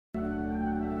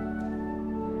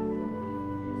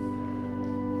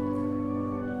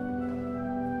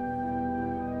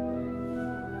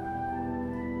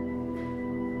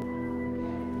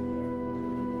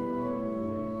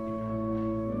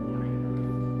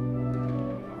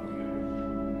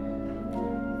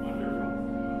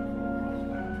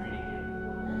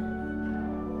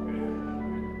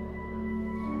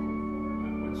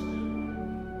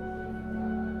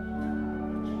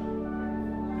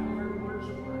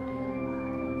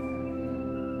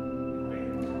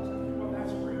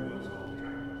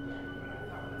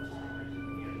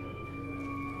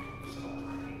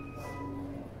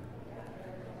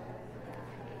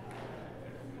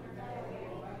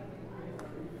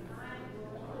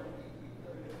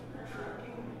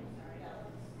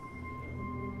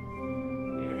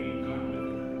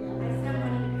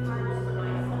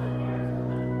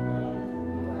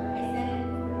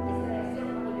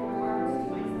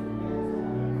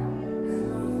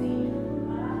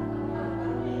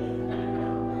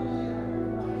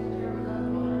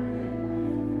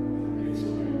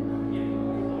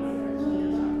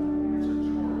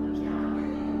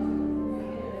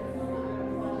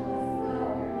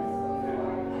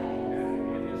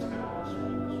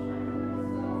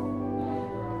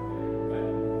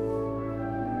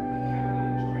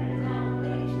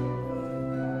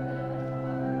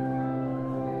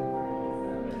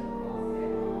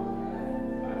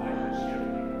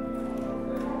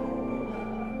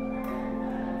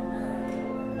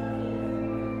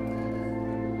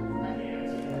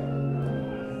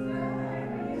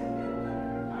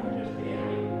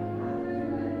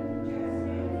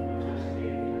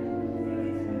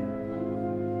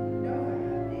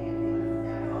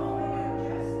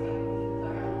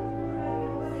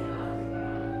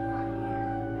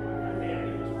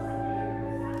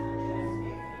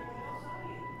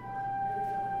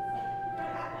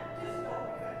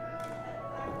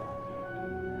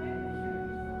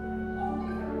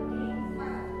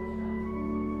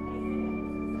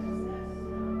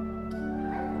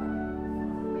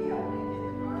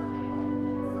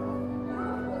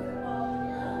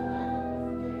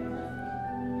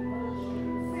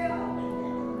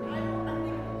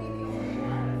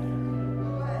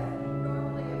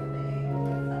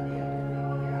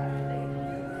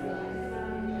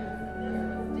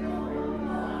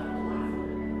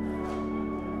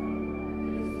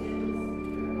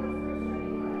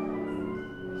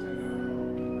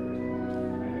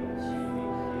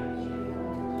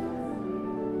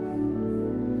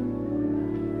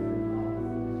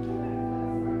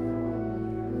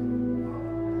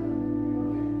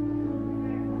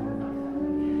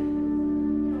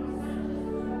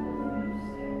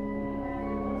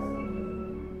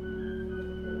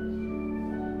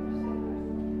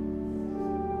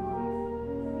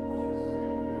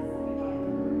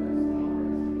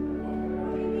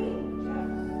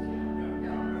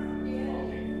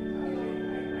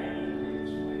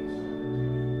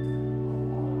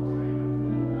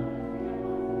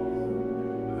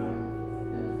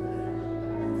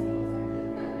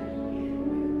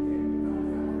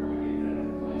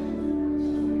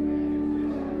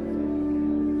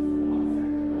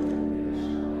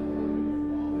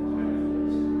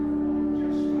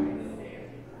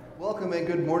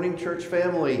morning, church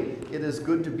family. It is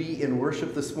good to be in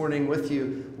worship this morning with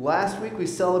you. Last week we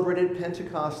celebrated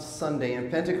Pentecost Sunday,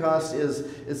 and Pentecost is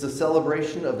a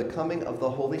celebration of the coming of the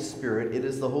Holy Spirit. It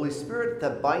is the Holy Spirit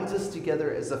that binds us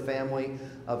together as a family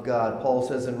of God. Paul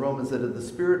says in Romans that the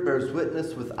Spirit bears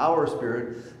witness with our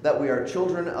spirit that we are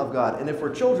children of God. And if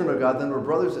we're children of God, then we're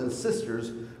brothers and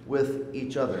sisters with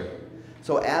each other.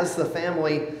 So as the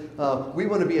family, we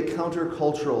want to be a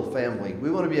countercultural family. We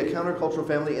want to be a countercultural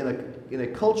family in a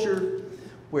culture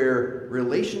where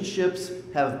relationships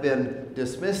have been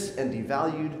dismissed and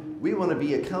devalued. We want to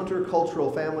be a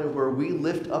countercultural family where we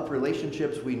lift up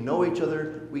relationships, we know each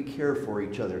other, we care for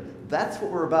each other. That's what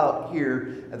we're about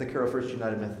here at the Carroll First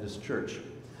United Methodist Church.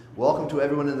 Welcome to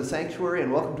everyone in the sanctuary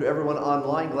and welcome to everyone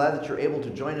online. Glad that you're able to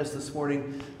join us this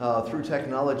morning through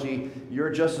technology.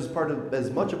 You're just as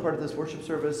much a part of this worship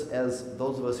service as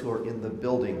those of us who are in the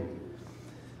building.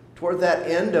 Toward that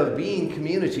end of being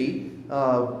community,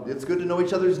 it's good to know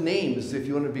each other's names. If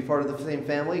you want to be part of the same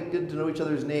family, good to know each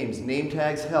other's names. Name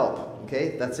tags help,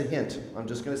 okay? That's a hint. I'm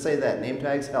just going to say that. Name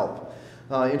tags help.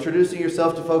 Introducing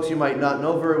yourself to folks you might not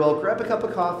know very well. Grab a cup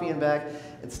of coffee and back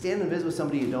and stand and visit with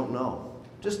somebody you don't know.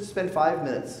 Just spend 5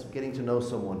 minutes getting to know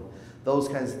someone. Those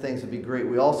kinds of things would be great.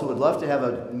 We also would love to have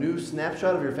a new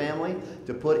snapshot of your family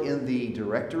to put in the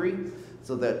directory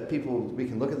so that we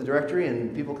can look at the directory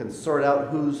and people can sort out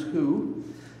who's who.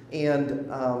 And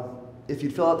if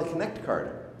you'd fill out the Connect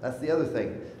card, that's the other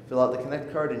thing. Fill out the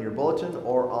Connect card in your bulletin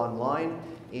or online,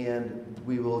 and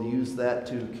we will use that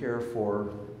to care for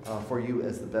you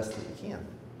as the best that we can.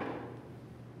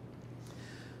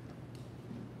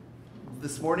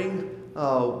 This morning,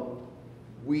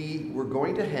 we were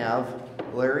going to have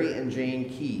Larry and Jane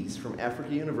Keys from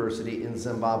Africa University in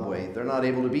Zimbabwe. They're not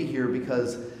able to be here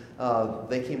because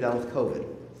they came down with COVID.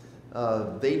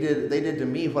 They did to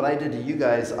me what I did to you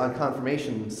guys on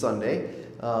Confirmation Sunday,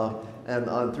 and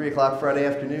on 3 o'clock Friday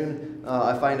afternoon,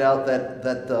 I find out that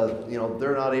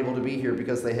they're not able to be here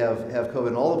because they have COVID.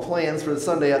 And all the plans for the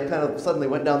Sunday kind of suddenly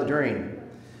went down the drain.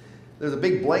 There's a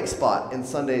big blank spot in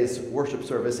Sunday's worship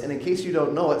service, and in case you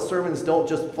don't know it, sermons don't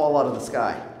just fall out of the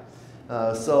sky.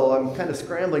 So I'm kind of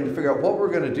scrambling to figure out what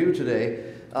we're going to do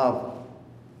today.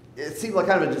 It seemed like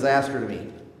kind of a disaster to me.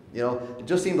 It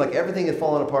just seemed like everything had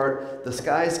fallen apart. The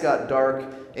skies got dark,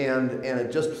 and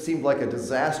it just seemed like a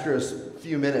disastrous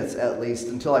few minutes at least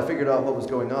until I figured out what was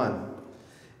going on.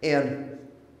 And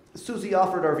Susie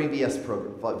offered our VBS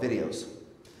program videos,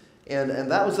 and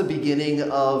that was the beginning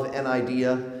of an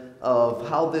idea of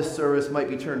how this service might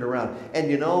be turned around.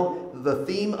 And the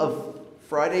theme of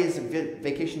Friday's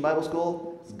Vacation Bible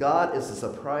School is God is a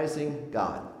surprising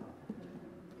God.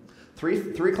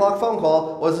 3 o'clock phone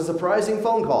call was a surprising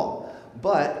phone call.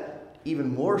 But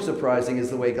even more surprising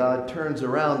is the way God turns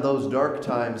around those dark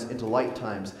times into light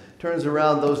times, turns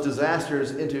around those disasters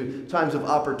into times of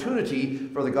opportunity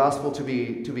for the gospel to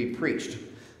be preached.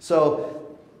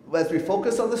 So as we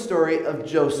focus on the story of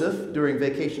Joseph during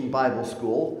Vacation Bible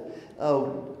School,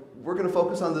 we're going to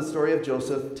focus on the story of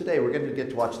Joseph today. We're going to get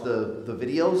to watch the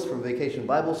videos from Vacation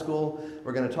Bible School.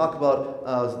 We're going to talk about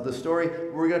the story.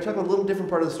 We're going to talk about a little different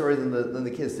part of the story than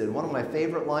the kids did. One of my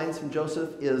favorite lines from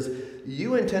Joseph is,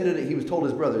 "You intended it," he was told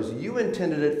his brothers, "you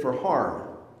intended it for harm,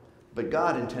 but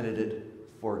God intended it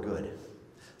for good."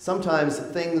 Sometimes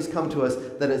things come to us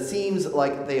that it seems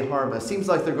like they harm us. Seems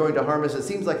like they're going to harm us. It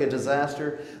seems like a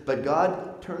disaster, but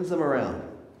God turns them around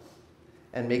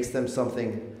and makes them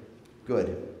something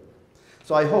good.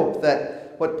 So I hope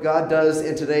that what God does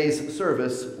in today's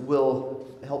service will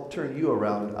help turn you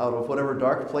around out of whatever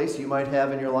dark place you might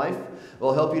have in your life. It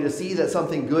will help you to see that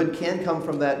something good can come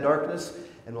from that darkness,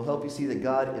 and will help you see that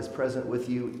God is present with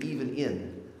you even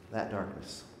in that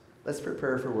darkness. Let's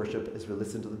prepare for worship as we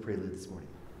listen to the prelude this morning.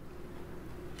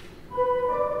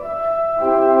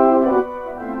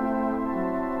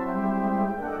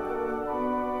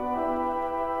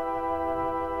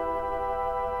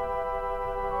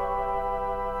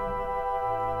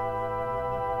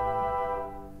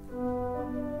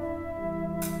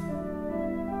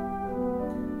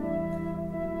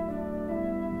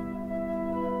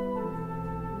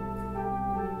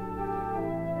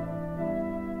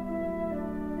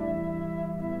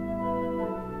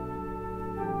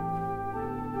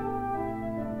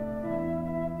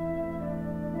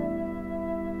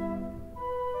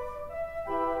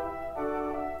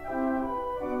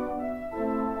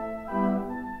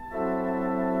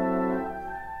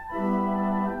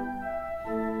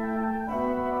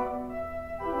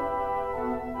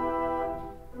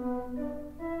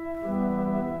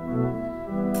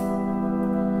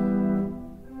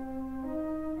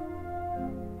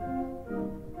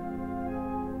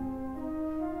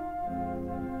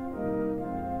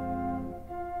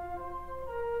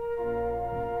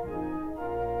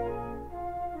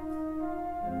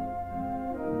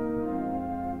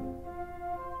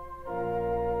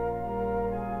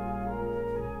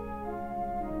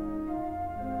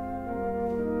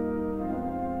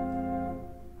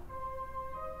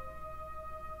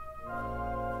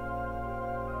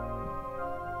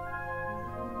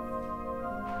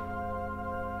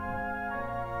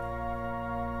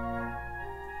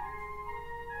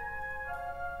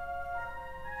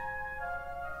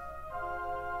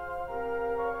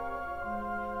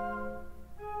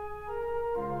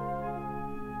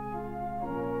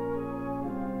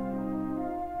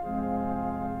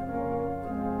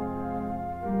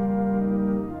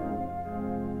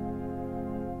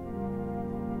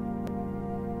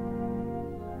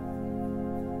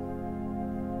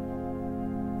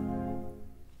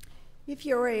 If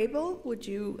you're able, would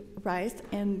you rise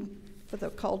and for the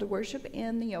call to worship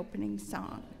and the opening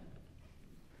song?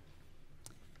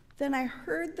 Then I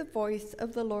heard the voice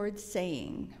of the Lord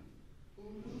saying,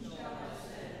 "Whom shall I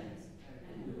send,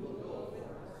 and who will go for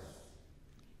us?"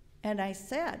 And I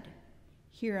said,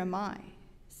 "Here am I,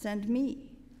 send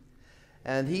me."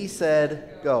 And he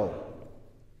said, "Go."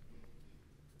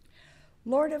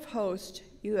 Lord of hosts,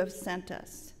 you have sent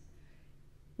us.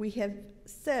 We have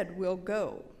said we'll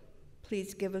go.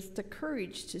 Please give us the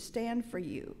courage to stand for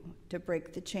you, to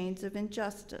break the chains of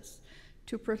injustice,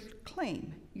 to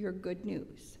proclaim your good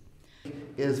news.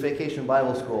 Is Vacation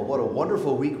Bible School. What a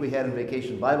wonderful week we had in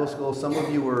Vacation Bible School. Some of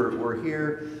you were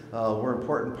here, were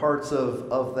important parts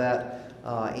of that,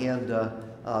 and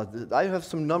I have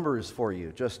some numbers for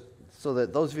you, just so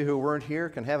that those of you who weren't here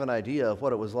can have an idea of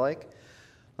what it was like.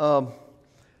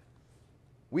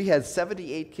 We had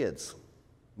 78 kids,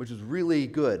 which is really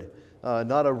good.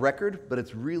 Not a record, but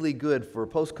it's really good for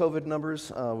post-COVID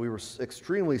numbers. We were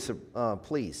extremely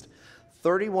pleased.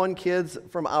 31 kids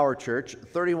from our church,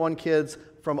 31 kids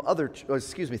from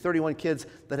 31 kids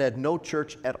that had no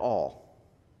church at all.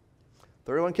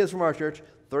 31 kids from our church,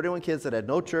 31 kids that had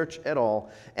no church at all,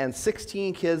 and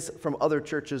 16 kids from other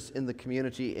churches in the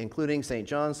community, including St.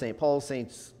 John, St. Paul,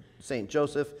 St.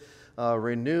 Joseph,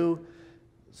 Renew,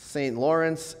 St.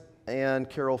 Lawrence, and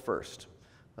Carroll First,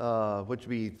 which would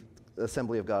be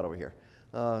Assembly of God over here.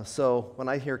 So when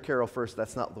I hear Carroll First,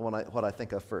 that's not what I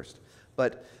think of first.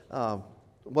 But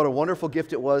what a wonderful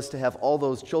gift it was to have all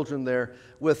those children there.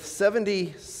 With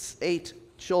 78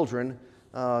 children,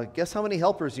 guess how many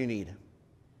helpers you need?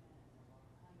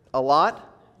 A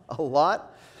lot? A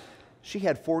lot? She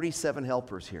had 47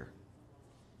 helpers here,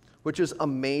 which is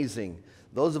amazing.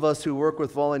 Those of us who work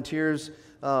with volunteers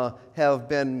have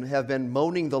been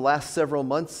moaning the last several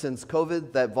months since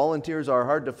COVID that volunteers are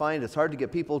hard to find. It's hard to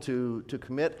get people to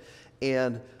commit.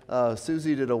 And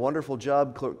Susie did a wonderful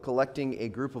job collecting a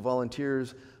group of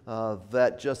volunteers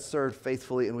that just served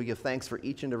faithfully, and we give thanks for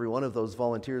each and every one of those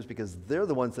volunteers because they're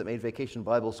the ones that made Vacation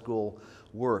Bible School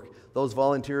work. Those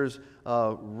volunteers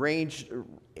ranged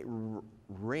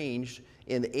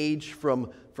in age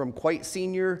from quite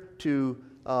senior to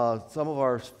some of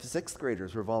our 6th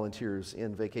graders were volunteers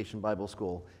in Vacation Bible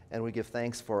School, and we give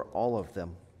thanks for all of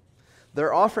them.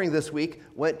 Their offering this week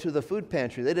went to the food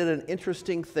pantry. They did an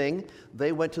interesting thing.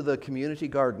 They went to the community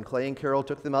garden. Clay and Carol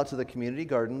took them out to the community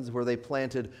gardens where they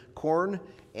planted corn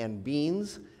and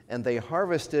beans, and they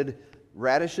harvested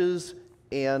radishes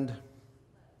and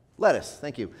lettuce.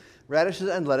 Thank you. Radishes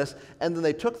and lettuce. And then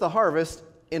they took the harvest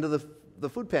into the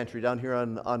food pantry down here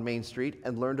on Main Street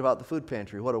and learned about the food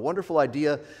pantry. What a wonderful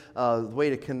idea, way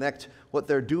to connect what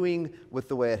they're doing with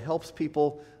the way it helps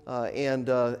people. And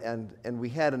we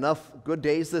had enough good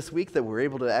days this week that we were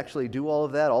able to actually do all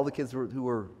of that. All the kids who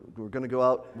were going to go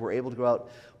out were able to go out.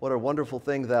 What a wonderful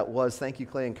thing that was. Thank you,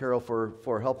 Clay and Carol,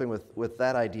 for helping with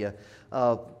that idea.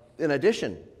 In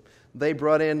addition, they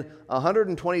brought in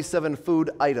 127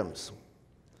 food items.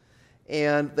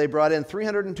 And they brought in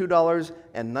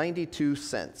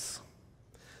 $302.92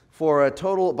 for a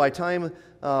total, by time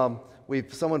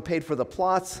someone paid for the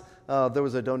plots, there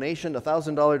was a donation, a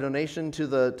 $1,000 donation to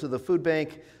the food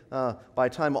bank. By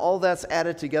time all that's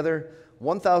added together,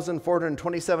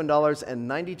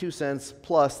 $1,427.92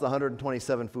 plus the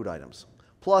 127 food items,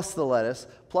 plus the lettuce,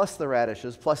 plus the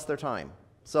radishes, plus their time.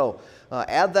 So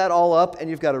add that all up, and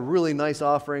you've got a really nice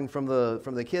offering from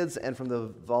the kids and from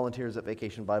the volunteers at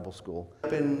Vacation Bible School.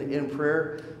 In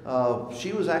prayer,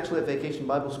 she was actually at Vacation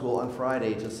Bible School on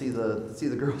Friday to see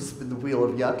the girls spin the wheel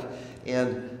of yuck,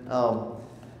 and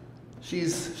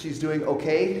she's doing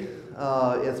okay.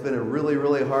 It's been a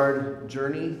really hard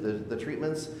journey. The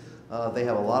treatments, they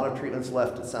have a lot of treatments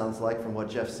left. It sounds like from what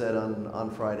Jeff said on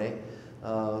Friday.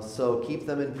 So keep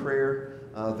them in prayer.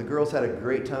 The girls had a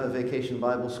great time at Vacation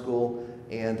Bible School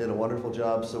and did a wonderful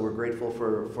job, so we're grateful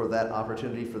for that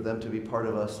opportunity for them to be part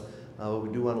of us. We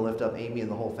do want to lift up Amy and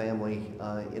the whole family.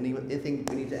 Anything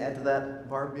we need to add to that,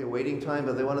 Barb? Be a waiting time,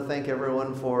 but they want to thank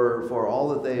everyone for all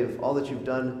that you've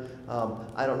done.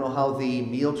 I don't know how the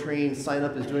meal train sign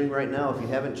up is doing right now. If you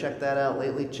haven't checked that out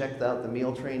lately, check out the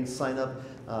meal train sign up.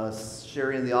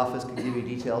 Sherry in the office can give you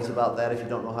details about that if you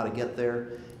don't know how to get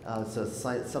there. It's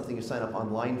something you sign up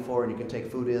online for, and you can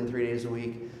take food in 3 days a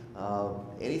week.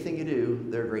 Anything you do,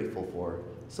 they're grateful for.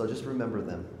 So just remember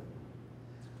them.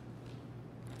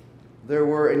 There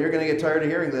were, and you're going to get tired of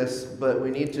hearing this, but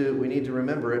we need to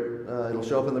remember it. It'll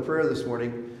show up in the prayer this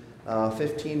morning.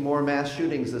 15 more mass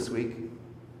shootings this week.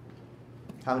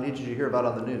 How many did you hear about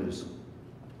on the news?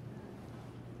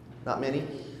 Not many?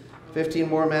 15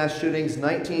 more mass shootings,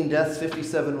 19 deaths,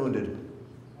 57 wounded.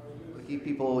 keep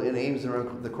people in Ames and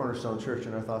around the Cornerstone Church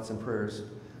in our thoughts and prayers.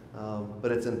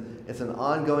 But it's an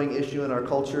ongoing issue in our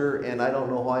culture, and I don't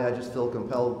know why. I just feel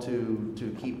compelled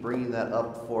to keep bringing that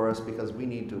up for us, because we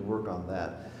need to work on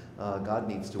that. God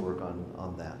needs to work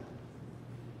on that.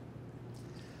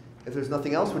 If there's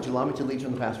nothing else, would you allow me to lead you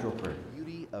in the pastoral prayer?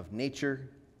 Beauty of nature,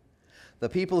 the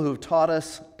people who've taught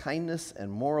us kindness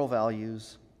and moral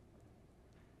values,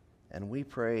 and we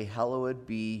pray, hallowed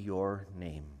be your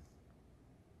name.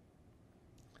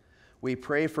 We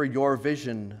pray for your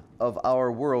vision of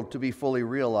our world to be fully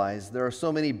realized. There are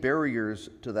so many barriers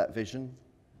to that vision,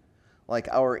 like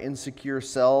our insecure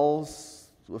selves,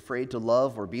 afraid to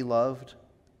love or be loved,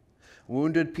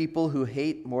 wounded people who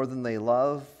hate more than they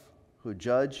love, who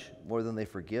judge more than they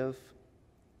forgive,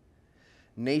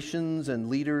 nations and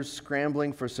leaders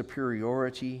scrambling for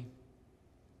superiority,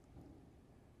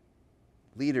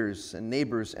 leaders and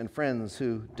neighbors and friends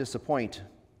who disappoint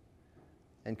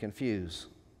and confuse.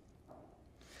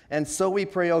 And so we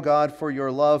pray, O God, for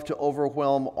your love to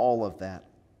overwhelm all of that.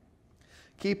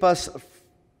 Keep us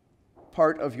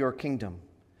part of your kingdom.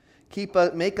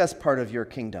 Make us part of your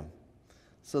kingdom,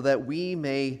 so that we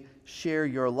may share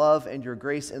your love and your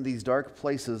grace in these dark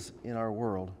places in our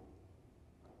world.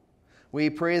 We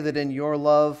pray that in your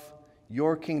love,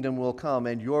 your kingdom will come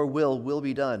and your will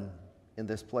be done in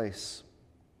this place.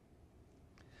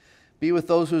 Be with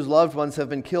those whose loved ones have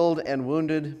been killed and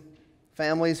wounded,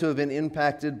 families who have been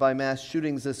impacted by mass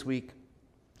shootings this week.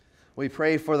 We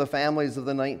pray for the families of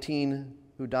the 19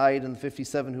 who died and the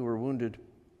 57 who were wounded.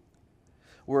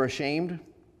 We're ashamed,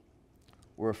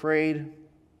 we're afraid,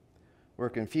 we're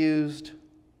confused,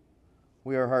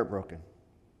 we are heartbroken.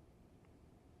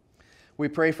 We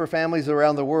pray for families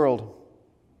around the world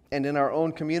and in our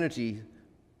own community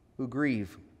who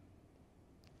grieve.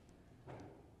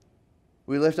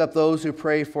 We lift up those who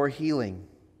pray for healing.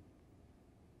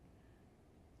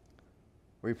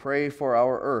 We pray for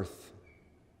our earth,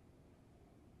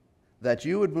 that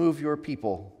you would move your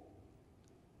people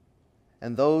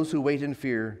and those who wait in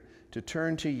fear to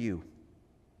turn to you,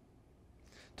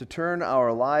 to turn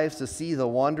our lives to see the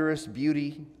wondrous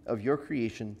beauty of your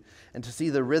creation and to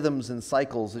see the rhythms and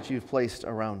cycles that you've placed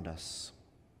around us.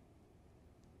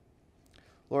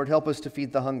 Lord, help us to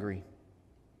feed the hungry.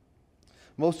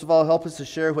 Most of all, help us to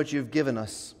share what you've given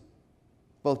us,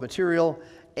 both material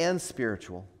and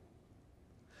spiritual.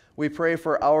 We pray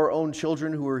for our own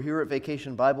children who are here at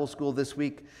Vacation Bible School this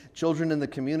week, children in the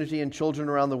community and children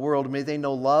around the world. May they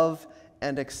know love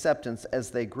and acceptance as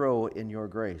they grow in your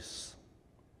grace.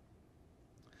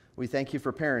 We thank you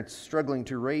for parents struggling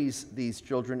to raise these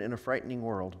children in a frightening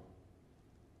world.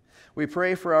 We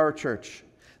pray for our church,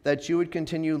 that you would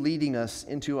continue leading us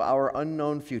into our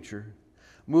unknown future,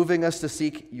 moving us to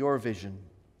seek your vision.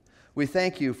 We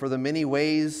thank you for the many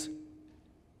ways,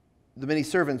 the many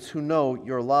servants who know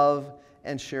your love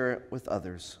and share it with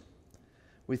others.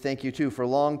 We thank you, too, for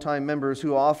longtime members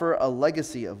who offer a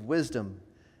legacy of wisdom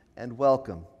and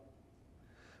welcome.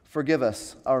 Forgive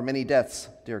us our many debts,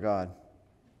 dear God.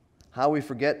 How we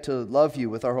forget to love you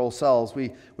with our whole selves.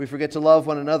 We forget to love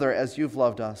one another as you've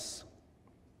loved us.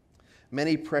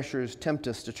 Many pressures tempt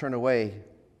us to turn away,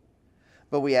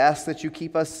 but we ask that you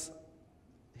keep us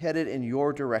headed in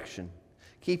your direction.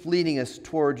 Keep leading us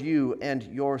toward you and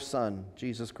your Son,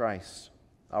 Jesus Christ,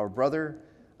 our brother,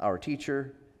 our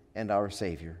teacher, and our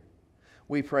Savior.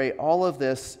 We pray all of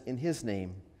this in his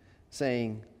name,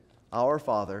 saying, Our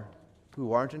Father,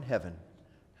 who art in heaven,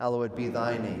 hallowed be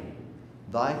thy name.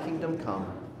 Thy kingdom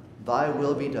come, thy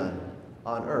will be done,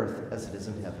 on earth as it is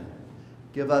in heaven.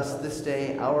 Give us this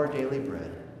day our daily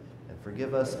bread, and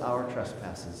forgive us our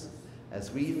trespasses,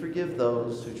 as we forgive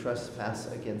those who trespass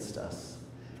against us.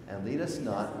 And lead us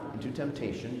not into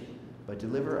temptation, but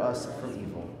deliver us from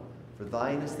evil. For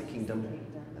thine is the kingdom,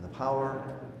 and the power,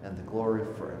 and the glory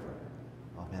forever.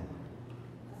 Amen.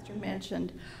 Pastor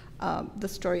mentioned the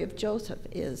story of Joseph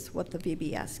is what the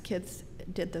VBS kids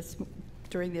did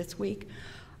during this week.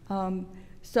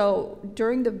 So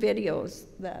during the videos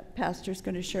that Pastor's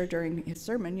going to share during his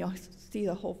sermon, you'll see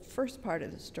the whole first part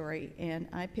of the story. And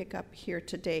I pick up here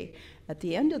today at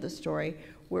the end of the story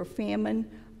where famine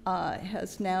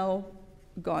has now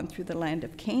gone through the land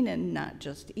of Canaan, not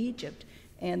just Egypt,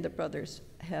 and the brothers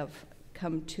have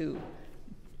come to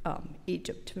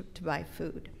Egypt to buy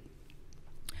food.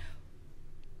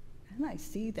 And I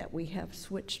see that we have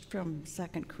switched from 2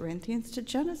 Corinthians to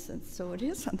Genesis, so it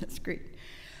is on the screen.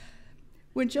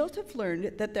 When Joseph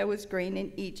learned that there was grain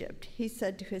in Egypt, he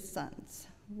said to his sons,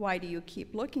 "Why do you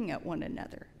keep looking at one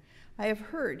another? I have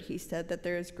heard," he said, "that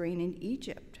there is grain in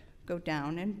Egypt. Go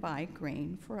down and buy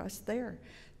grain for us there,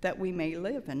 that we may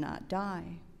live and not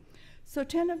die." So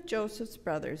 10 of Joseph's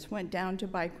brothers went down to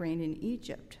buy grain in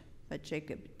Egypt, but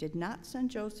Jacob did not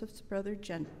send Joseph's brother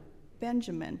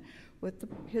Benjamin with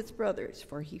his brothers,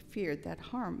 for he feared that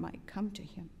harm might come to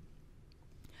him.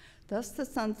 Thus the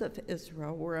sons of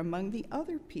Israel were among the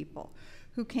other people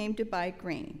who came to buy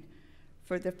grain,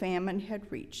 for the famine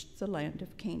had reached the land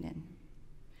of Canaan.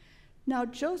 Now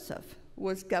Joseph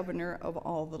was governor of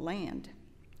all the land.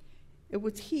 It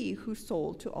was he who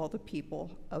sold to all the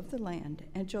people of the land,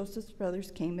 and Joseph's brothers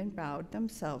came and bowed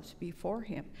themselves before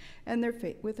him, and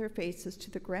with their faces to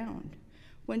the ground.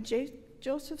 When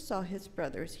Joseph saw his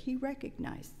brothers, he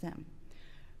recognized them,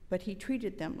 but he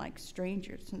treated them like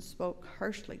strangers and spoke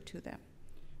harshly to them.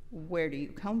 "Where do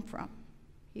you come from?"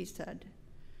 he said.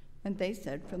 And they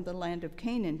said, "From the land of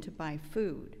Canaan to buy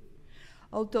food."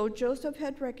 Although Joseph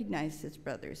had recognized his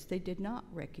brothers, they did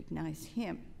not recognize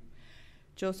him.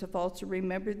 Joseph also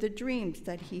remembered the dreams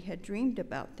that he had dreamed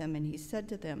about them, and he said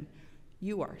to them,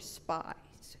 "You are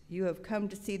spies. You have come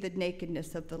to see the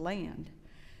nakedness of the land."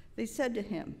 They said to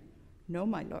him, "No,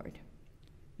 my lord.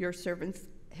 Your servants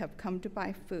have come to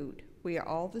buy food. We are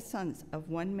all the sons of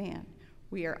one man.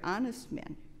 We are honest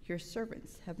men. Your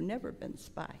servants have never been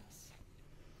spies."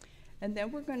 And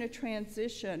then we're going to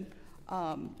transition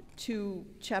to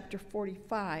chapter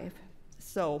 45.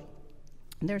 So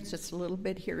there's just a little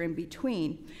bit here in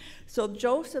between. So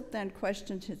Joseph then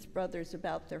questioned his brothers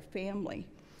about their family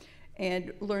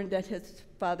and learned that his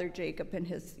father Jacob and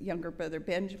his younger brother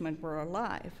Benjamin were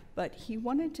alive, but he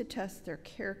wanted to test their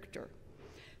character.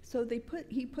 So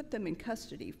he put them in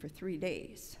custody for 3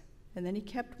 days. And then he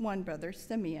kept one brother,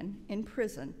 Simeon, in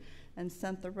prison and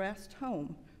sent the rest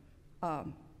home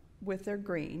with their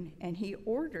grain. And he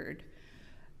ordered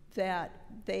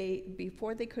that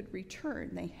before they could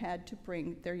return, they had to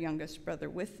bring their youngest brother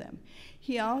with them.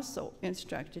 He also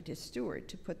instructed his steward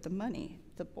to put the money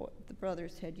the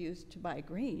brothers had used to buy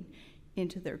grain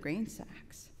into their grain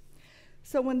sacks.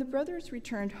 So when the brothers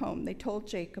returned home, they told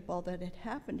Jacob all that had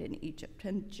happened in Egypt,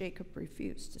 and Jacob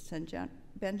refused to send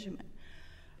Benjamin.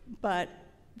 But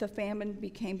the famine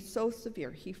became so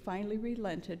severe, he finally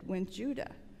relented when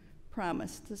Judah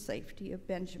promised the safety of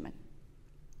Benjamin.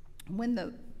 When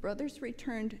the brothers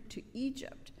returned to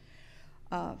Egypt,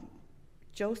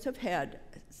 Joseph had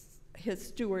his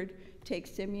steward take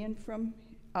Simeon from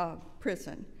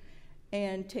prison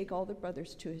and take all the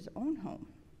brothers to his own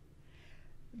home.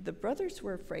 The brothers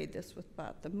were afraid this was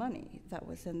about the money that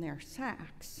was in their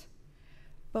sacks.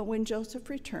 But when Joseph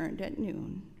returned at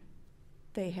noon,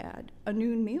 they had a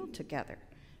noon meal together.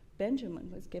 Benjamin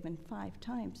was given 5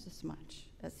 times as much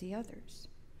as the others.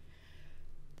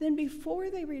 Then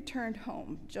before they returned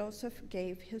home, Joseph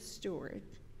gave his steward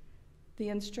the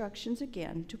instructions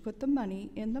again to put the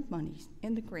money in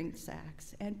the grain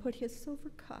sacks and put his silver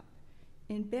cup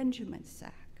in Benjamin's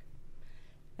sack.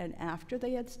 And after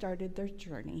they had started their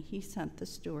journey, he sent the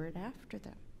steward after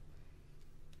them.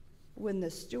 When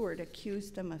the steward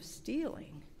accused them of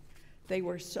stealing, they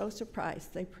were so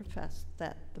surprised they professed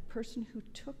that the person who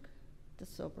took the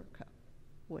silver cup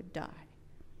would die.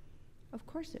 Of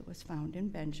course, it was found in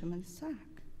Benjamin's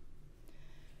sack.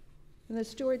 And the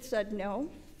steward said,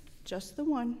 "No, just the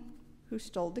one who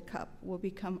stole the cup will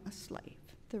become a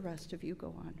slave. The rest of you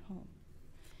go on home."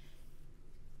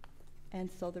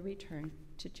 And so they returned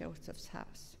to Joseph's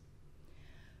house.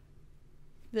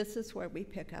 This is where we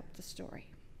pick up the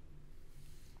story.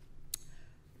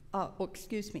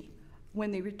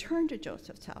 When they returned to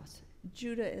Joseph's house,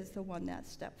 Judah is the one that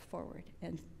stepped forward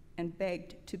and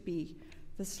begged to be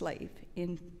the slave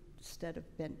instead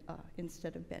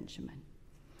of Benjamin.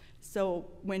 So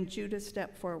when Judah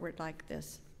stepped forward like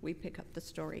this, we pick up the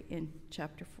story in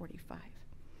chapter 45.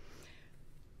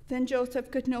 Then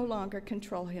Joseph could no longer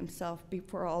control himself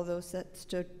before all those that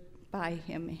stood by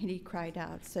him, and he cried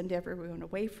out, "Send everyone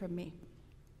away from me."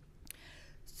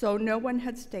 So no one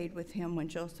had stayed with him when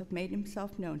Joseph made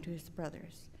himself known to his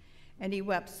brothers. And he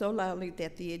wept so loudly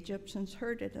that the Egyptians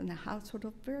heard it, and the household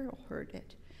of Pharaoh heard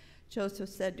it. Joseph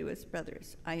said to his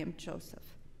brothers, "I am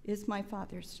Joseph. Is my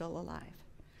father still alive?"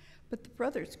 But the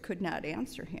brothers could not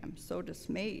answer him, so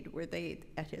dismayed were they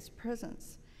at his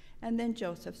presence. And then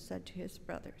Joseph said to his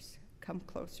brothers, "Come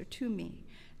closer to me."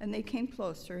 And they came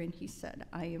closer, and he said,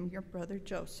 "I am your brother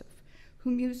Joseph,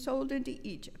 whom you sold into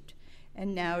Egypt.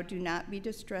 And now do not be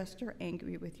distressed or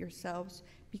angry with yourselves,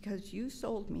 because you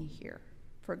sold me here.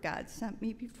 For God sent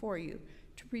me before you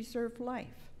to preserve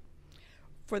life.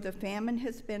 For the famine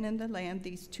has been in the land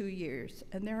these 2 years,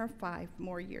 and there are 5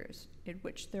 more years in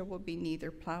which there will be neither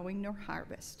plowing nor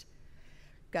harvest.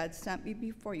 God sent me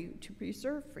before you to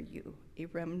preserve for you a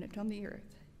remnant on the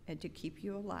earth and to keep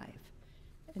you alive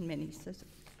and many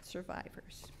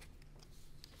survivors."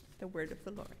 The word of the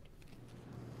Lord.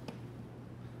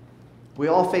 We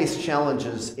all face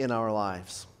challenges in our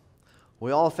lives. We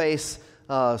all face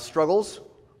struggles.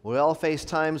 We all face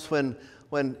times when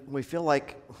we feel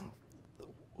like,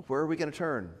 where are we going to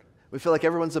turn? We feel like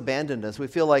everyone's abandoned us. We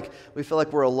feel like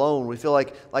we're alone. We feel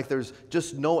like there's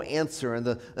just no answer, and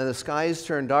the skies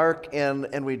turn dark,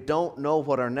 and we don't know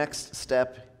what our next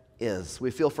step is. We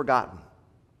feel forgotten.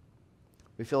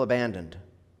 We feel abandoned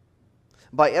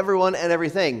by everyone and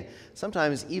everything.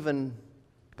 Sometimes even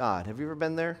God. Have you ever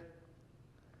been there?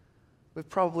 We've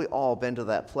probably all been to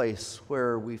that place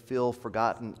where we feel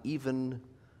forgotten even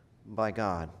by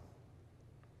God.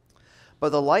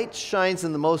 But the light shines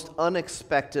in the most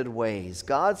unexpected ways.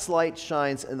 God's light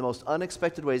shines in the most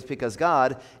unexpected ways because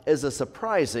God is a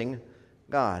surprising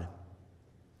God.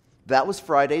 That was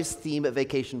Friday's theme at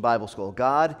Vacation Bible School.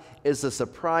 God is a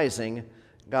surprising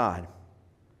God.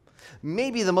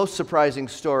 Maybe the most surprising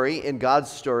story in God's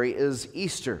story is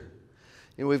Easter.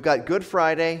 And we've got Good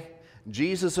Friday.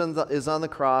 Jesus is on the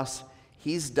cross.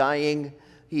 He's dying.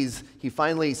 He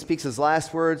finally speaks his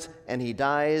last words, and he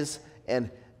dies.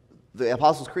 And the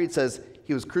Apostles' Creed says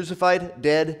he was crucified,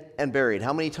 dead, and buried.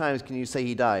 How many times can you say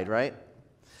he died, right?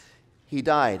 He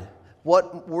died.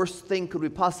 What worse thing could we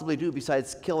possibly do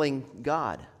besides killing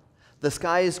God? The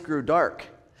skies grew dark.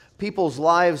 People's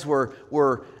lives were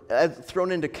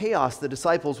thrown into chaos, the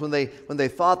disciples, when they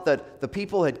thought that the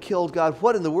people had killed God.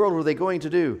 What in the world were they going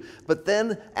to do? But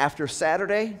then, after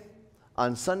Saturday,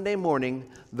 on Sunday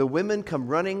morning, the women come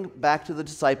running back to the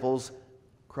disciples,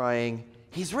 crying,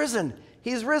 "He's risen!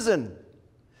 He's risen!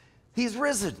 He's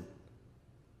risen!"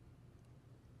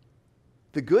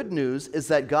 The good news is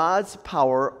that God's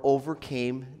power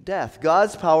overcame death.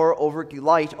 God's power over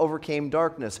light overcame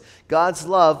darkness. God's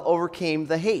love overcame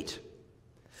the hate.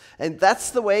 And that's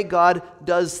the way God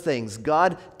does things.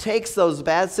 God takes those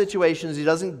bad situations. He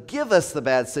doesn't give us the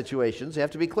bad situations. You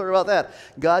have to be clear about that.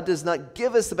 God does not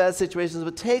give us the bad situations,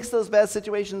 but takes those bad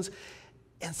situations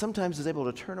and sometimes is able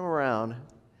to turn them around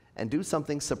and do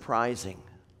something surprising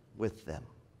with them.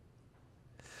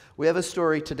 We have a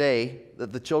story today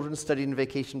that the children studied in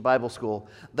Vacation Bible School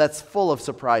that's full of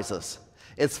surprises.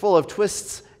 It's full of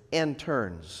twists and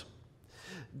turns.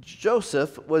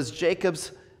 Joseph was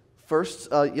Jacob's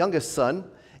youngest son,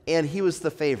 and he was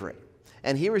the favorite.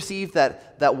 And he received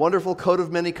that wonderful coat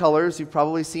of many colors. You've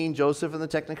probably seen Joseph in the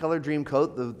Technicolor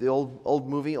Dreamcoat, the old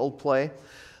movie, old play.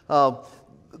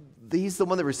 He's the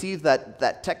one that received that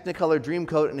Technicolor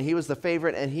Dreamcoat, and he was the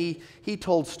favorite, and he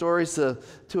told stories to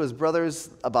his brothers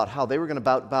about how they were going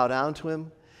to bow down to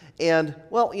him. And,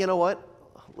 well, you know what?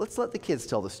 Let's let the kids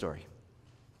tell the story.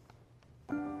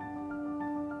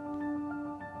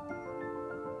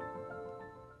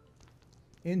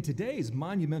 In today's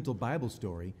monumental Bible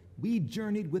story, we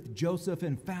journeyed with Joseph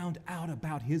and found out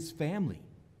about his family.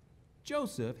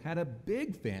 Joseph had a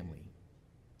big family.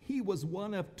 He was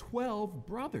one of 12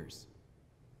 brothers.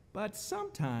 But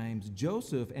sometimes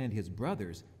Joseph and his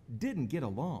brothers didn't get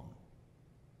along.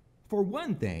 For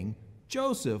one thing,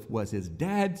 Joseph was his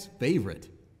dad's favorite.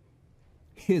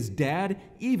 His dad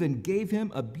even gave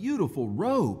him a beautiful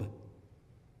robe.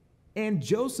 And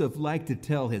Joseph liked to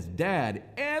tell his dad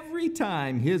every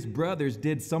time his brothers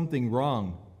did something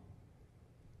wrong.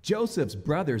 Joseph's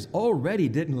brothers already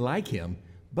didn't like him,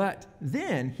 but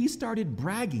then he started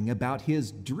bragging about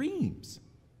his dreams.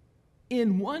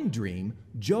 In one dream,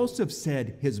 Joseph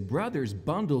said his brothers'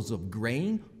 bundles of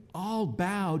grain all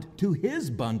bowed to his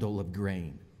bundle of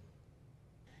grain.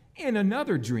 In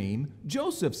another dream,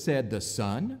 Joseph said the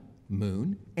sun,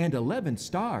 moon, and 11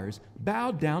 stars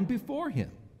bowed down before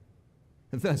him.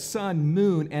 The sun,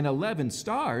 moon, and 11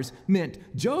 stars meant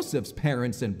Joseph's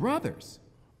parents and brothers.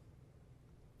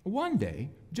 One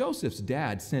day, Joseph's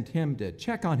dad sent him to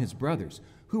check on his brothers,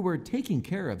 who were taking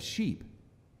care of sheep.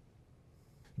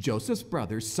 Joseph's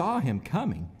brothers saw him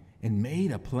coming and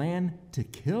made a plan to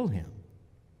kill him.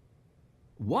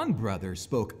 One brother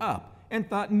spoke up and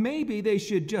thought maybe they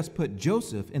should just put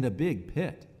Joseph in a big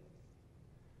pit.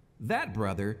 That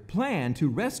brother planned to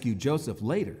rescue Joseph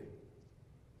later.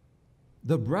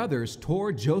 The brothers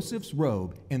tore Joseph's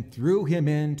robe and threw him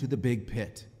into the big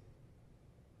pit.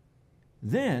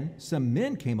 Then some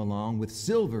men came along with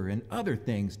silver and other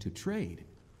things to trade.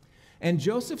 And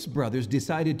Joseph's brothers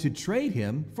decided to trade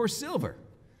him for silver.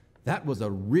 That was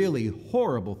a really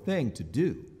horrible thing to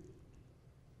do.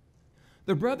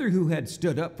 The brother who had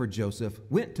stood up for Joseph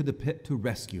went to the pit to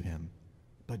rescue him,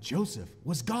 but Joseph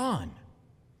was gone.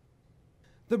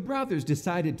 The brothers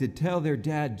decided to tell their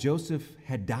dad Joseph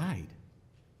had died.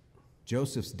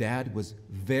 Joseph's dad was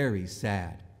very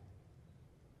sad.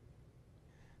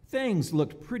 Things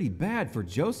looked pretty bad for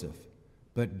Joseph,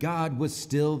 But God was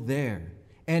still there,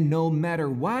 and no matter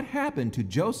what happened to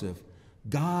Joseph,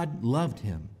 God loved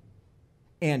him.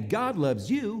 And God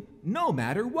loves you no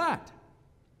matter what.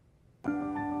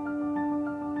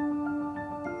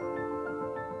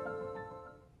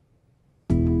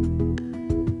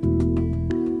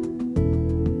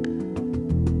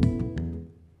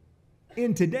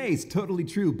 In today's Totally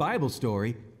True Bible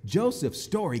story, Joseph's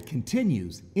story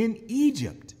continues in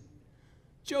Egypt.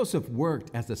 Joseph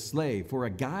worked as a slave for a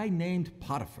guy named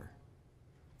Potiphar.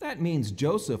 That means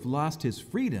Joseph lost his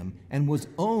freedom and was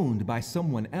owned by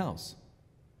someone else.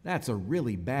 That's a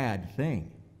really bad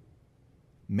thing.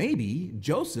 Maybe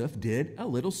Joseph did a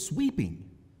little sweeping.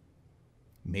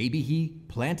 Maybe he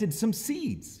planted some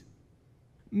seeds.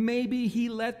 Maybe he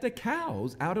let the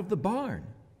cows out of the barn.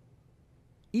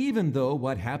 Even though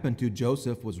what happened to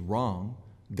Joseph was wrong,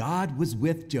 God was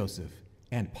with Joseph,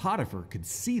 and Potiphar could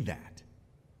see that.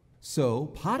 So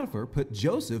Potiphar put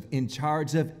Joseph in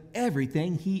charge of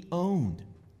everything he owned.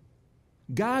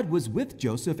 God was with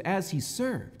Joseph as he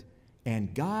served,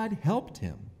 and God helped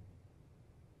him.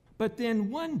 But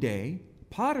then one day,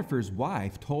 Potiphar's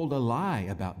wife told a lie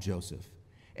about Joseph,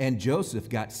 and Joseph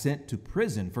got sent to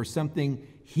prison for something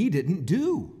he didn't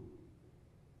do.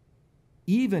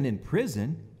 Even in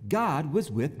prison, God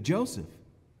was with Joseph.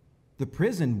 The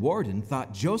prison warden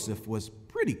thought Joseph was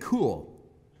pretty cool.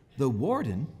 The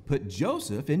warden put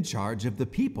Joseph in charge of the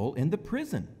people in the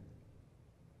prison.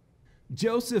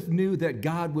 Joseph knew that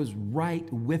God was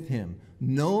right with him,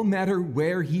 no matter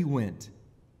where he went.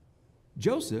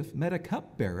 Joseph met a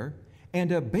cupbearer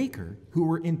and a baker who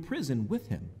were in prison with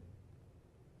him.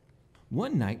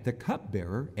 One night, the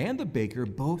cupbearer and the baker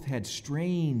both had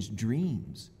strange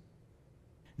dreams.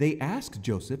 They asked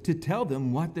Joseph to tell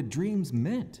them what the dreams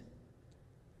meant.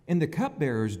 In the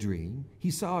cupbearer's dream, he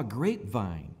saw a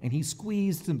grapevine, and he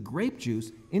squeezed some grape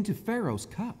juice into Pharaoh's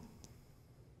cup.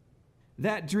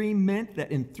 That dream meant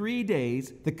that in 3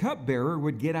 days, the cupbearer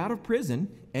would get out of prison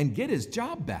and get his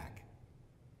job back.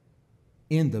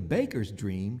 In the baker's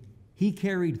dream, he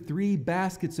carried 3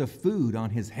 baskets of food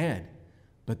on his head,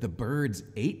 but the birds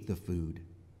ate the food.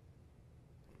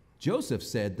 Joseph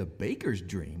said the baker's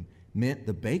dream meant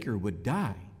the baker would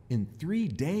die in 3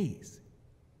 days.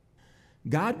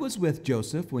 God was with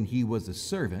Joseph when he was a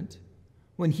servant,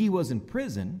 when he was in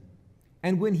prison,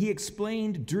 and when he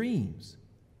explained dreams.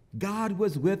 God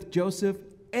was with Joseph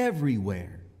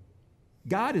everywhere.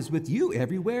 God is with you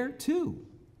everywhere too.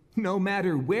 No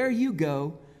matter where you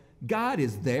go, God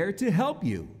is there to help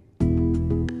you.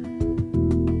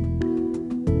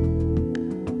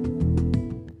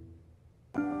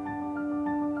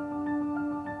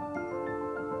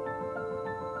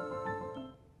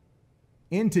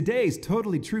 In today's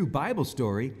Totally True Bible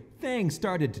story, things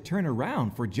started to turn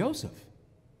around for Joseph.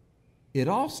 It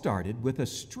all started with a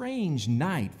strange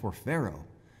night for Pharaoh,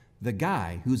 the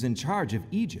guy who's in charge of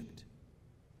Egypt.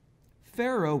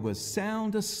 Pharaoh was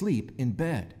sound asleep in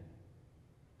bed,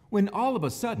 when all of a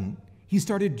sudden he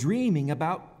started dreaming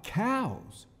about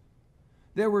cows.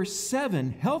 There were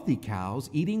 7 healthy cows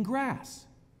eating grass.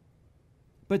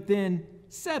 But then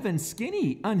 7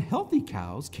 skinny, unhealthy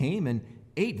cows came and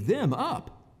ate them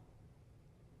up.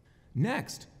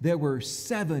 Next, there were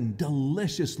 7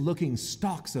 delicious-looking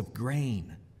stalks of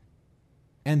grain.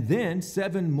 And then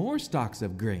 7 more stalks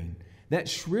of grain that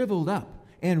shriveled up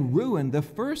and ruined the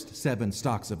first 7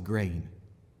 stalks of grain.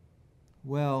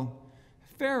 Well,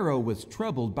 Pharaoh was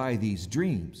troubled by these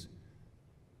dreams.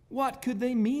 What could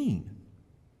they mean?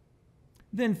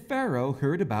 Then Pharaoh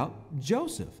heard about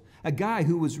Joseph, a guy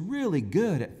who was really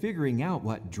good at figuring out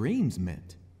what dreams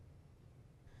meant.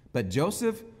 But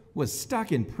Joseph was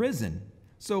stuck in prison,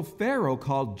 so Pharaoh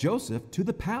called Joseph to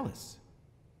the palace.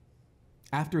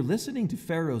 After listening to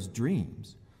Pharaoh's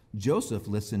dreams, Joseph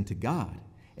listened to God,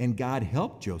 and God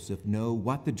helped Joseph know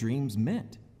what the dreams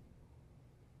meant.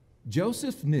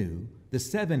 Joseph knew the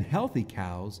 7 healthy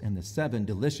cows and the 7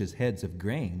 delicious heads of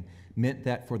grain meant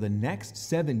that for the next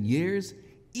 7 years,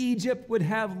 Egypt would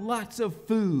have lots of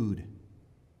food.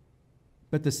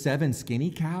 But the 7 skinny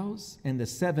cows and the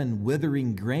 7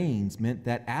 withering grains meant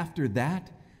that after that,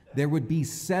 there would be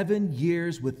 7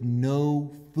 years with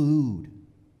no food.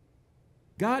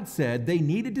 God said they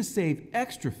needed to save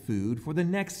extra food for the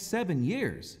next 7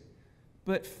 years,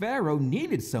 but Pharaoh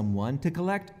needed someone to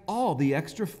collect all the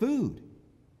extra food.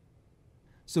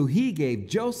 So he gave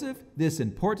Joseph this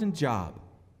important job.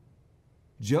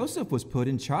 Joseph was put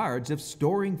in charge of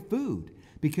storing food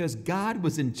because God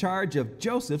was in charge of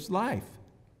Joseph's life.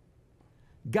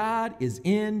 God is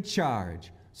in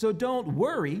charge, so don't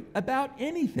worry about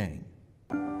anything.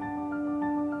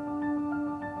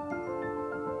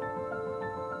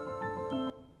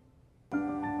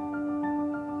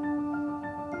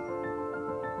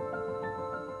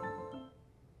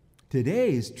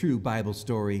 Today's true Bible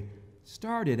story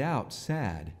started out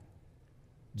sad.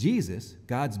 Jesus,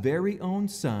 God's very own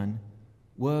Son,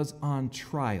 was on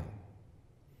trial.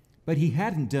 But he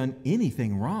hadn't done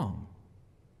anything wrong.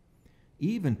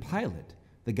 Even Pilate,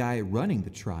 the guy running the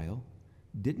trial,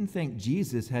 didn't think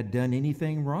Jesus had done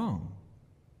anything wrong.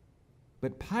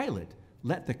 But Pilate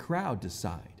let the crowd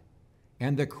decide,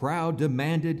 and the crowd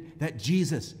demanded that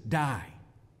Jesus die.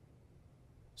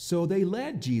 So they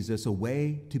led Jesus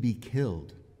away to be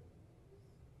killed.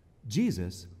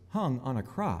 Jesus hung on a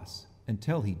cross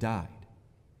until he died.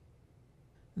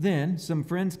 Then some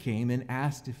friends came and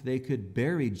asked if they could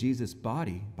bury Jesus'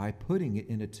 body by putting it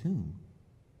in a tomb.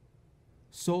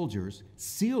 Soldiers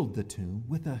sealed the tomb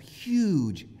with a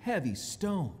huge, heavy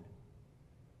stone.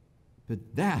 But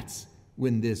that's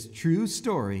when this true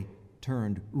story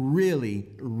turned really,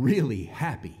 really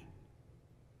happy.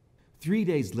 3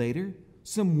 days later,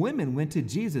 some women went to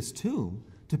Jesus' tomb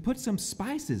to put some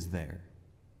spices there.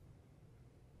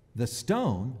 The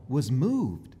stone was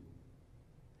moved,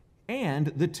 and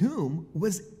the tomb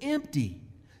was empty.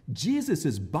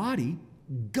 Jesus' body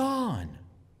gone.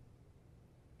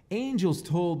 Angels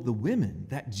told the women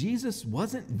that Jesus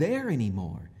wasn't there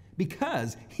anymore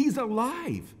because he's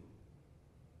alive.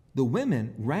 The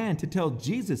women ran to tell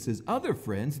Jesus' other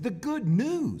friends the good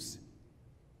news.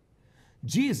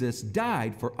 Jesus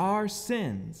died for our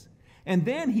sins, and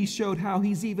then he showed how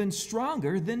he's even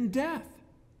stronger than death.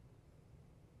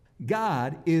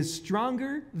 God is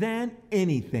stronger than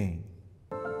anything.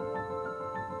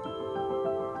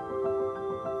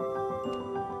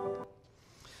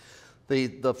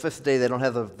 The fifth day, they don't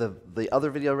have the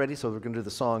other video ready, so we're going to do the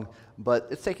song, but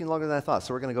it's taking longer than I thought,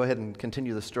 so we're going to go ahead and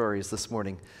continue the stories this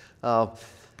morning.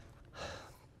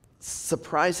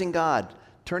 Surprising God,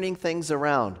 turning things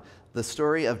around. The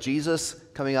story of Jesus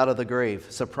coming out of the grave,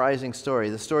 surprising story.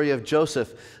 The story of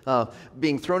Joseph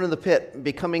being thrown in the pit,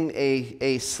 becoming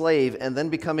a slave, and then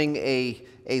becoming a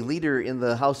leader in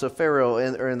the house of Pharaoh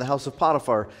or in the house of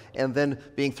Potiphar, and then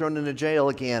being thrown into jail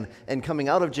again, and coming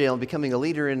out of jail and becoming a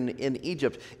leader in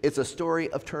Egypt. It's a story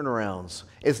of turnarounds.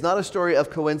 It's not a story of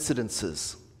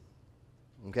coincidences.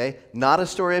 Okay? Not a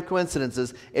story of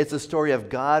coincidences. It's a story of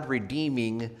God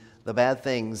redeeming the bad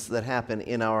things that happen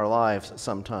in our lives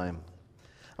sometime.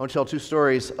 I want to tell two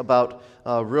stories about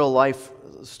real life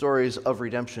stories of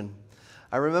redemption.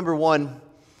 I remember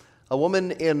a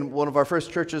woman in one of our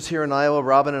first churches here in Iowa.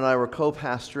 Robin and I were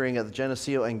co-pastoring at the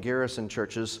Geneseo and Garrison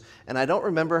churches, and I don't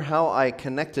remember how I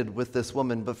connected with this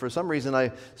woman, but for some reason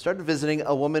I started visiting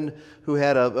a woman who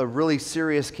had a really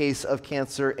serious case of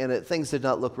cancer, and things did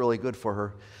not look really good for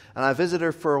her. And I visited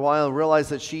her for a while and realized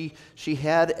that she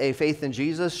had a faith in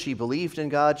Jesus. She believed in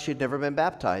God. She had never been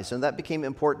baptized, and that became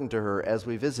important to her as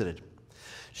we visited.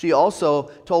 She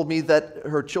also told me that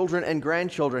her children and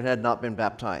grandchildren had not been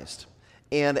baptized.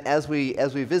 And as we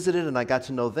visited and I got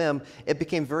to know them, it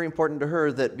became very important to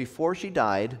her that before she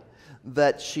died,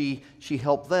 that she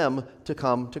helped them to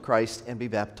come to Christ and be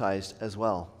baptized as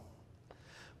well.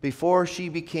 Before she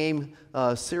became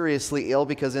seriously ill,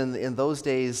 because in those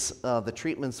days the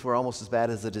treatments were almost as bad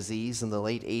as the disease in the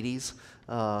late 80s,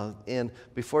 and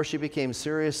before she became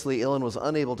seriously ill and was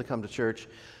unable to come to church,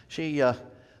 we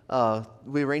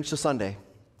arranged a Sunday,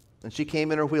 and she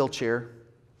came in her wheelchair,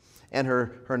 and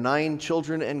her 9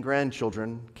 children and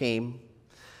grandchildren came.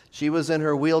 She was in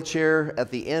her wheelchair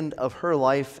at the end of her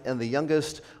life, and the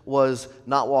youngest was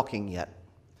not walking yet.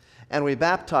 And we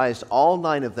baptized all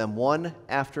 9 of them, one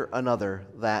after another,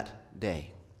 that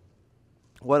day.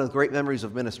 One of the great memories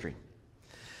of ministry.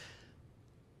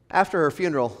 After her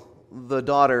funeral,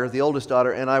 the oldest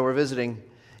daughter, and I were visiting,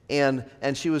 and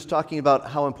she was talking about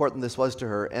how important this was to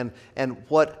her, and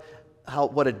what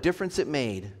a difference it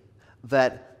made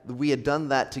that we had done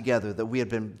that together, that we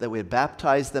had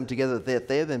baptized them together, that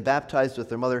they had been baptized with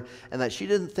their mother, and that she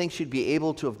didn't think she'd be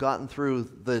able to have gotten through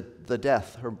the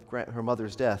death, her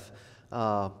mother's death,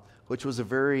 which was a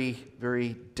very,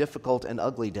 very difficult and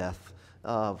ugly death.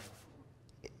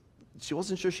 She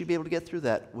wasn't sure she'd be able to get through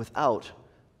that without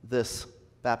this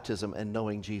baptism and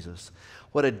knowing Jesus.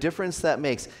 What a difference that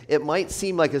makes. It might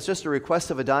seem like it's just a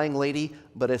request of a dying lady,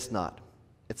 but it's not.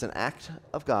 It's an act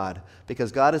of God,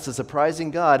 because God is a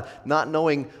surprising God. Not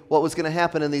knowing what was going to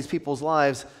happen in these people's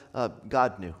lives,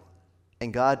 God knew.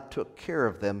 And God took care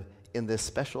of them in this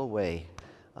special way.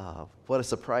 What a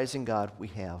surprising God we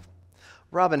have.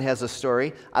 Robin has a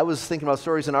story. I was thinking about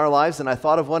stories in our lives, and I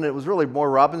thought of one. It was really more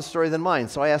Robin's story than mine,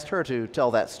 so I asked her to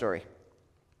tell that story.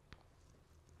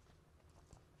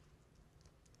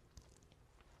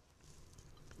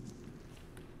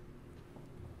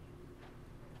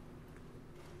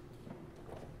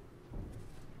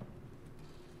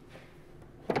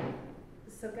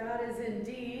 So God is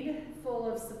indeed full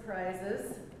of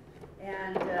surprises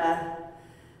and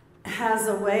has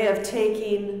a way of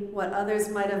taking what others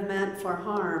might have meant for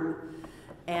harm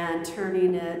and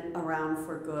turning it around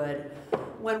for good.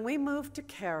 When we moved to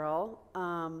Carroll,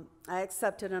 I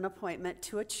accepted an appointment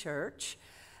to a church,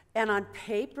 and on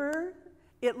paper,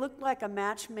 it looked like a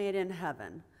match made in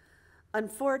heaven.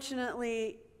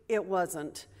 Unfortunately, it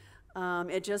wasn't.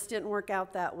 It just didn't work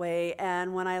out that way,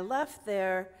 and when I left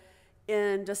there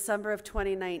in December of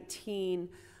 2019,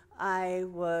 I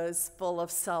was full of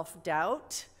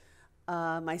self-doubt.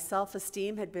 My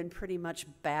self-esteem had been pretty much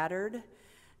battered,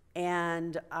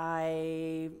 and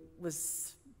I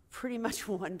was pretty much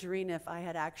wondering if I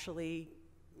had actually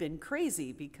been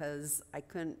crazy because I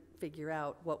couldn't figure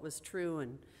out what was true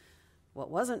and what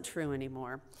wasn't true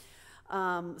anymore.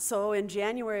 So in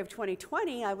January of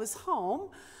 2020, I was home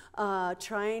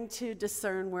trying to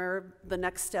discern where the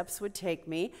next steps would take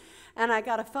me. And I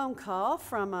got a phone call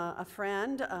from a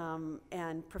friend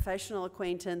and professional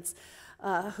acquaintance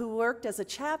who worked as a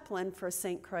chaplain for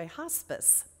St. Croix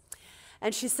Hospice.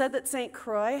 And she said that St.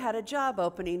 Croix had a job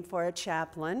opening for a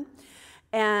chaplain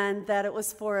and that it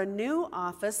was for a new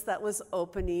office that was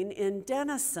opening in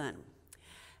Denison.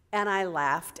 And I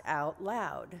laughed out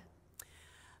loud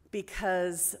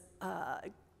because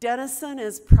Denison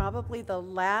is probably the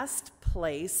last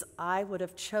place I would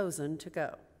have chosen to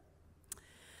go.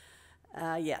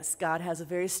 Yes, God has a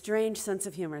very strange sense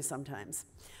of humor sometimes.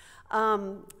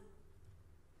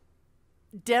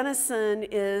 Denison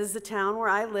is the town where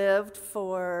I lived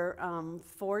for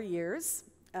 4 years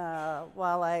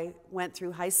while I went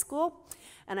through high school,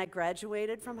 and I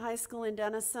graduated from high school in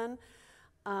Denison.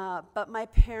 But my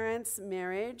parents'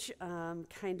 marriage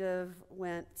kind of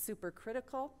went super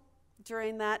critical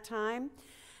during that time.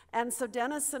 And so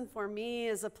Denison for me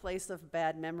is a place of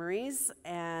bad memories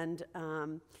and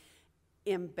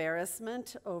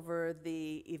embarrassment over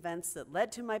the events that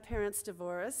led to my parents'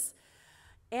 divorce.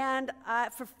 And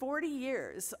for 40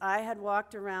 years, I had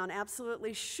walked around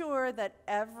absolutely sure that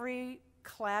every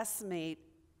classmate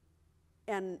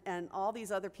and all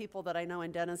these other people that I know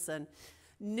in Denison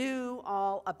knew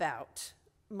all about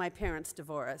my parents'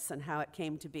 divorce and how it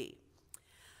came to be.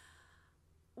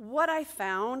 What I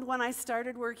found when I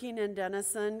started working in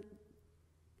Denison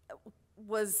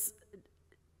was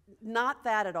not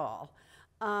that at all.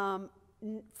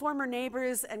 Former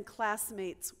neighbors and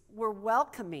classmates were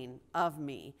welcoming of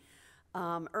me.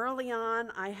 Early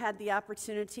on, I had the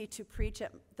opportunity to preach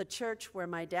at the church where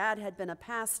my dad had been a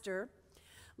pastor,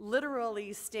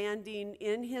 literally standing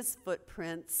in his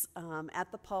footprints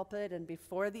at the pulpit and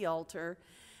before the altar.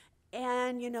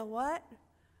 And you know what?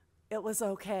 It was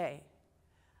okay.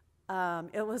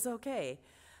 It was okay.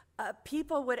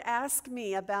 People would ask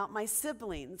me about my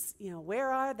siblings. You know,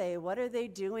 where are they? What are they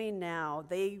doing now?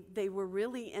 They were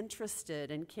really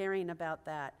interested in caring about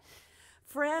that.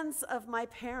 Friends of my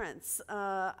parents,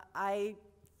 I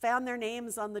found their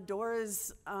names on the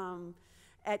doors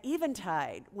at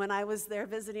Eventide when I was there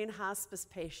visiting hospice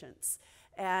patients,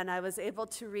 and I was able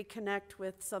to reconnect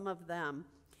with some of them.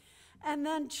 And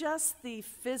then just the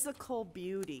physical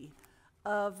beauty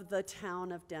of the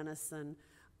town of Denison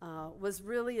was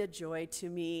really a joy to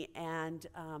me, and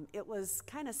it was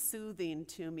kind of soothing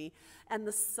to me. And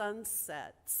the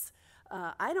sunsets,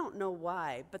 I don't know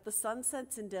why, but the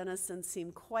sunsets in Denison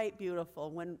seem quite beautiful.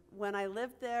 When I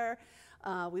lived there,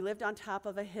 we lived on top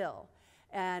of a hill.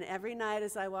 And every night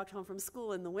as I walked home from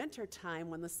school in the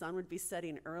wintertime, when the sun would be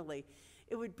setting early,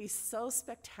 it would be so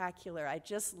spectacular. I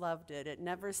just loved it. It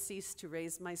never ceased to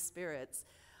raise my spirits.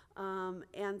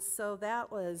 And so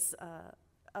that was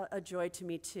a joy to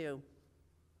me too.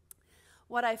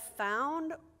 What I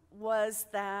found was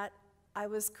that I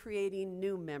was creating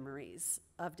new memories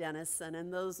of Denison,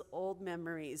 and those old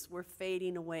memories were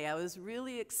fading away. I was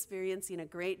really experiencing a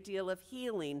great deal of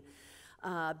healing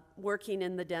working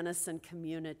in the Denison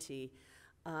community.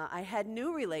 I had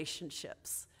new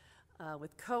relationships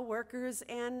with coworkers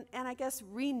and I guess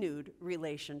renewed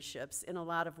relationships in a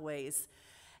lot of ways.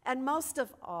 And most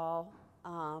of all,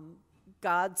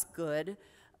 God's good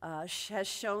has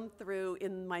shown through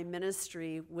in my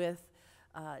ministry with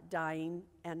dying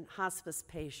and hospice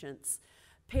patients,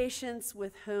 patients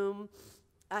with whom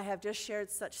I have just shared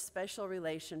such special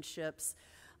relationships.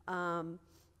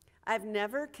 I've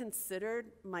never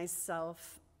considered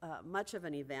myself much of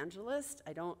an evangelist.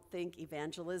 I don't think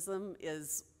evangelism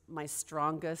is my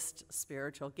strongest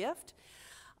spiritual gift,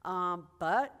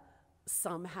 but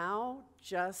somehow,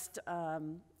 just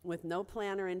with no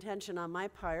plan or intention on my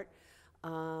part,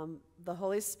 the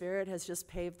Holy Spirit has just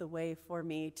paved the way for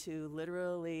me to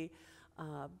literally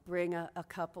bring a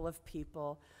couple of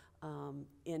people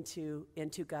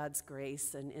into God's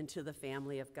grace and into the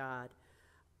family of God.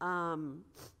 And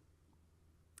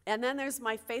then there's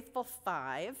my Faithful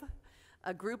Five,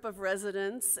 a group of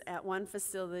residents at one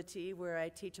facility where I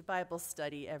teach a Bible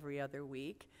study every other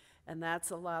week. And that's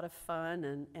a lot of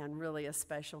fun and really a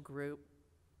special group.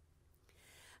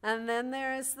 And then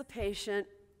there is the patient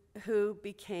who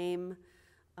became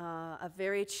a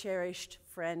very cherished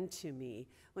friend to me.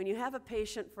 When you have a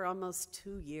patient for almost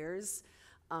 2 years,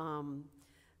 and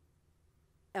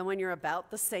when you're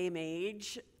about the same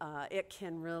age, it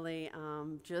can really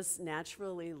just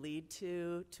naturally lead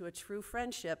to a true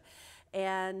friendship.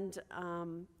 And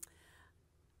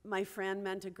my friend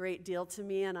meant a great deal to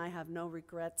me, and I have no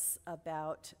regrets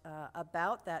about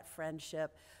that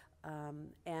friendship.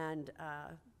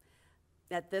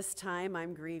 At this time,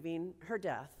 I'm grieving her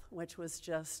death, which was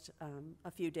just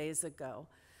a few days ago.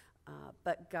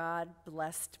 But God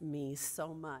blessed me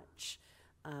so much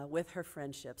with her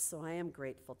friendship, so I am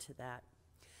grateful to that.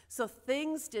 So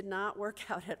things did not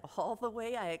work out at all the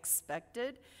way I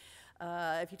expected.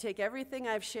 If you take everything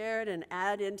I've shared and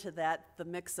add into that the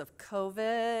mix of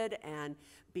COVID and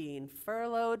being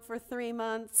furloughed for 3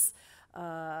 months,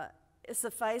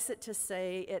 suffice it to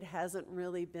say it hasn't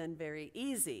really been very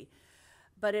easy,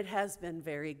 but it has been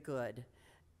very good,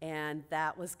 and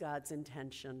that was God's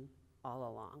intention all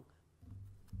along.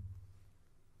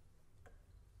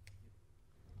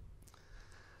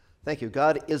 Thank you.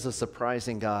 God is a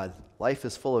surprising God. Life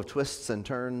is full of twists and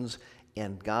turns,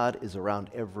 and God is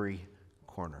around every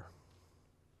corner.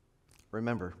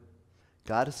 Remember,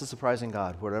 God is a surprising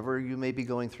God. Whatever you may be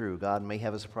going through, God may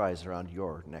have a surprise around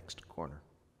your next corner.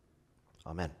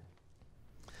 Amen.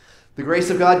 The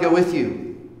grace of God go with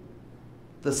you.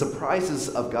 The surprises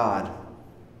of God,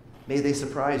 may they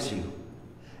surprise you.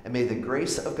 And may the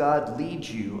grace of God lead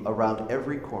you around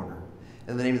every corner.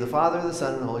 In the name of the Father, the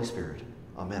Son, and the Holy Spirit.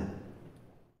 Amen.